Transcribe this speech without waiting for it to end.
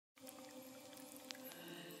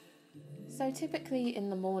So typically in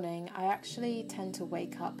the morning, I actually tend to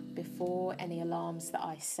wake up before any alarms that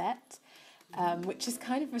I set, which is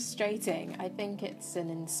kind of frustrating. I think it's an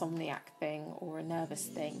insomniac thing or a nervous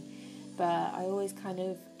thing, but I always kind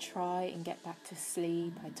of try and get back to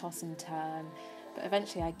sleep. I toss and turn, but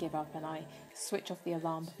eventually I give up and I switch off the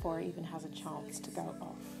alarm before it even has a chance to go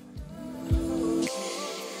off.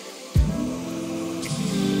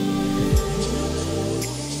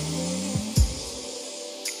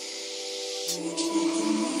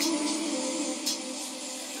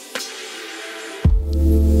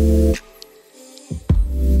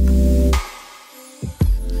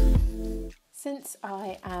 Since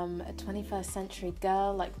I am a 21st century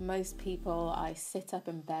girl, like most people, I sit up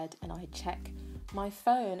in bed and I check my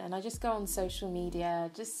phone and I just go on social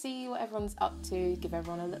media, just see what everyone's up to, give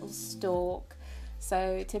everyone a little stalk.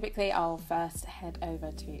 So typically I'll first head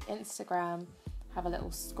over to Instagram, have a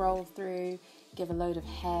little scroll through, give a load of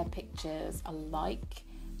hair pictures a like,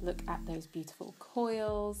 look at those beautiful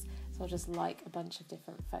coils. So I'll just like a bunch of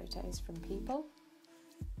different photos from people.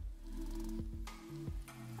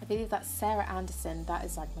 I believe that's Sarah Anderson, that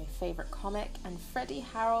is like my favourite comic, and Freddie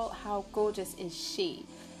Harrell, how gorgeous is she?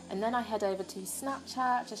 And then I head over to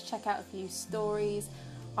Snapchat, just check out a few stories.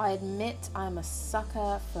 I admit I'm a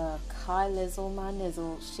sucker for Kai Lizzle my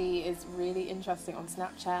nizzle. She is really interesting on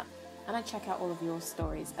Snapchat, and I check out all of your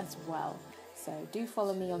stories as well. So do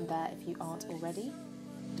follow me on there if you aren't already.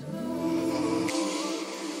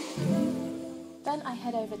 Then I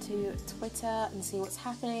head over to Twitter and see what's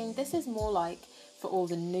happening. This is more like for all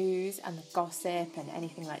the news and the gossip and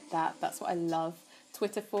anything like that. That's what I love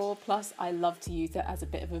Twitter for. Plus, I love to use it as a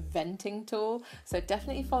bit of a venting tool. So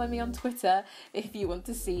definitely follow me on Twitter if you want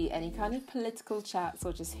to see any kind of political chats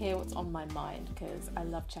or just hear what's on my mind, because I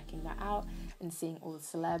love checking that out and seeing all the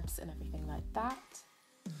celebs and everything like that.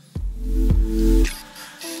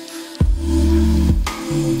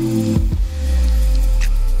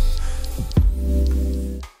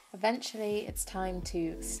 Eventually, it's time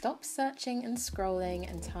to stop searching and scrolling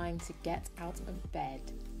and time to get out of bed.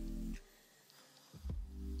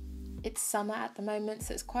 It's summer at the moment,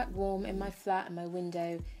 so it's quite warm in my flat and my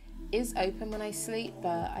window is open when I sleep,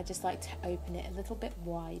 but I just like to open it a little bit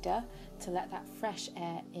wider to let that fresh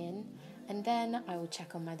air in. And then I will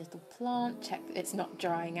check on my little plant, check that it's not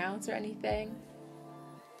drying out or anything.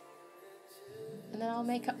 And then I'll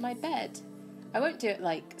make up my bed. I won't do it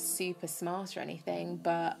like super smart or anything,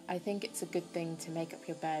 but I think it's a good thing to make up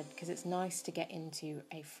your bed because it's nice to get into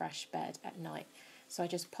a fresh bed at night. So I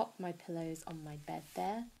just pop my pillows on my bed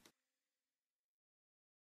there.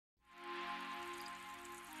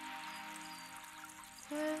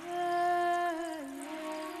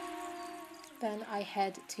 Then I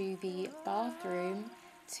head to the bathroom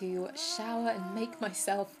to shower and make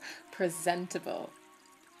myself presentable.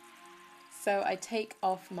 So I take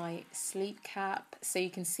off my sleep cap so you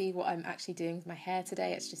can see what I'm actually doing with my hair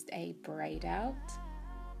today. It's just a braid out.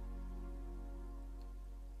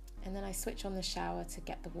 And then I switch on the shower to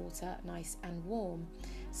get the water nice and warm.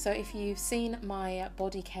 So if you've seen my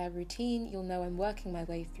body care routine, you'll know I'm working my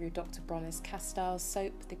way through Dr. Bronner's Castile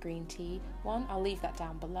soap, the green tea one. I'll leave that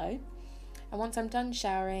down below. And once I'm done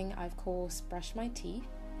showering, I of course brush my teeth.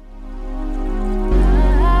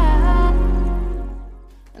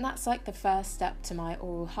 And that's like the first step to my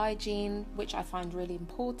oral hygiene, which I find really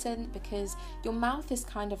important because your mouth is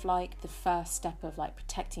kind of like the first step of like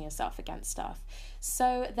protecting yourself against stuff.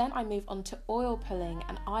 So then I move on to oil pulling,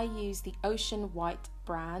 and I use the Ocean White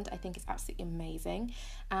brand. I think it's absolutely amazing.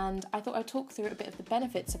 And I thought I'd talk through a bit of the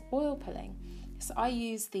benefits of oil pulling. So I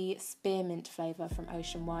use the spearmint flavour from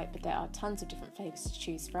Ocean White, but there are tons of different flavours to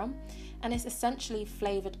choose from. And it's essentially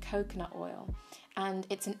flavoured coconut oil. And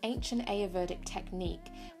it's an ancient Ayurvedic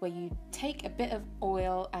technique where you take a bit of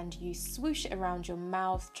oil and you swoosh it around your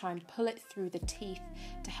mouth, try and pull it through the teeth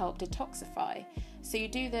to help detoxify. So you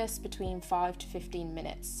do this between 5 to 15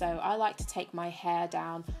 minutes. So I like to take my hair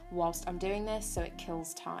down whilst I'm doing this so it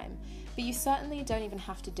kills time. But you certainly don't even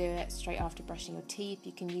have to do it straight after brushing your teeth.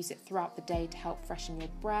 You can use it throughout the day to help freshen your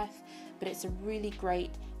breath. But it's a really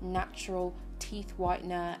great natural teeth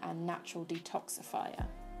whitener and natural detoxifier.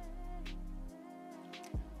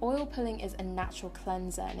 Oil pulling is a natural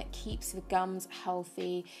cleanser and it keeps the gums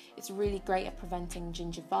healthy. It's really great at preventing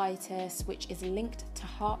gingivitis, which is linked to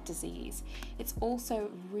heart disease. It's also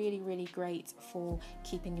really great for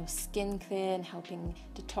keeping your skin clear and helping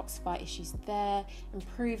detoxify issues there,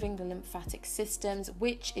 improving the lymphatic systems,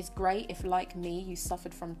 which is great if, like me, you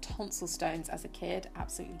suffered from tonsil stones as a kid,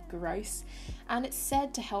 absolutely gross. And it's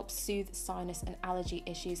said to help soothe sinus and allergy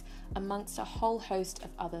issues amongst a whole host of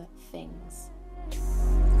other things.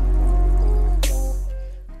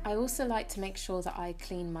 I also like to make sure that I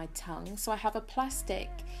clean my tongue. So I have a plastic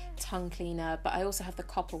tongue cleaner, but I also have the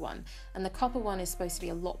copper one. And the copper one is supposed to be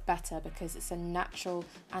a lot better because it's a natural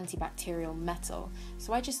antibacterial metal.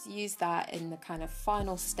 So I just use that in the kind of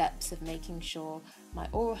final steps of making sure my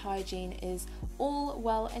oral hygiene is all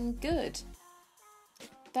well and good.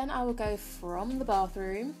 Then I will go from the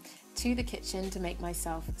bathroom to the kitchen to make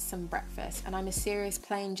myself some breakfast, and I'm a serious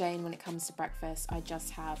plain Jane when it comes to breakfast. I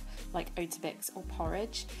just have like Oatabix or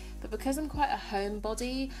porridge, but because I'm quite a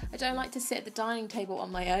homebody, I don't like to sit at the dining table on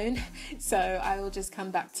my own, so I will just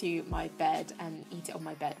come back to my bed and eat it on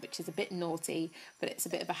my bed, which is a bit naughty, but it's a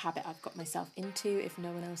bit of a habit I've got myself into. If no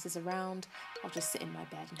one else is around, I'll just sit in my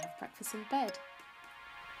bed and have breakfast in bed.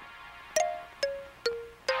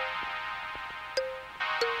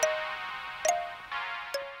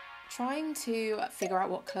 Trying to figure out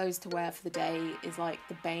what clothes to wear for the day is like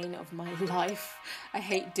the bane of my life. I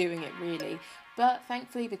hate doing it really, but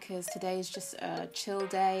thankfully, because today is just a chill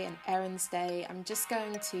day, an errands day, I'm just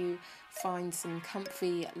going to find some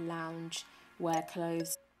comfy lounge wear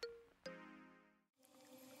clothes.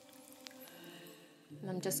 And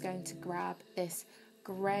I'm just going to grab this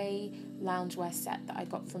grey loungewear set that I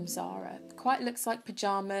got from Zara. Quite looks like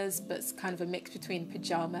pyjamas, but it's kind of a mix between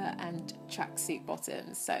pyjama and tracksuit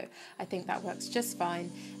bottoms, so I think that works just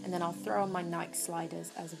fine. And then I'll throw on my Nike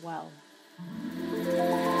sliders as well.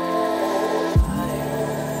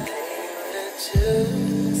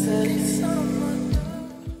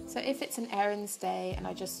 So if it's an errands day and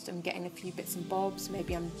I just am getting a few bits and bobs,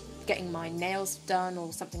 maybe I'm getting my nails done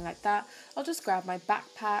or something like that, I'll just grab my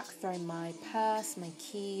backpack, throw my purse, my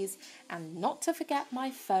keys, and not to forget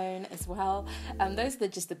my phone as well. Those are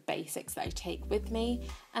just the basics that I take with me,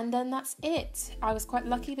 and then that's it. I was quite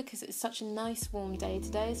lucky because it's such a nice warm day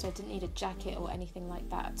today, so I didn't need a jacket or anything like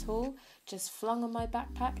that at all. Just flung on my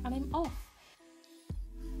backpack and I'm off.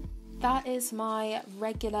 That is my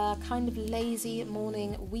regular, kind of lazy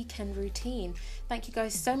morning weekend routine. Thank you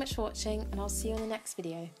guys so much for watching, and I'll see you in the next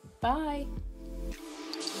video. Bye!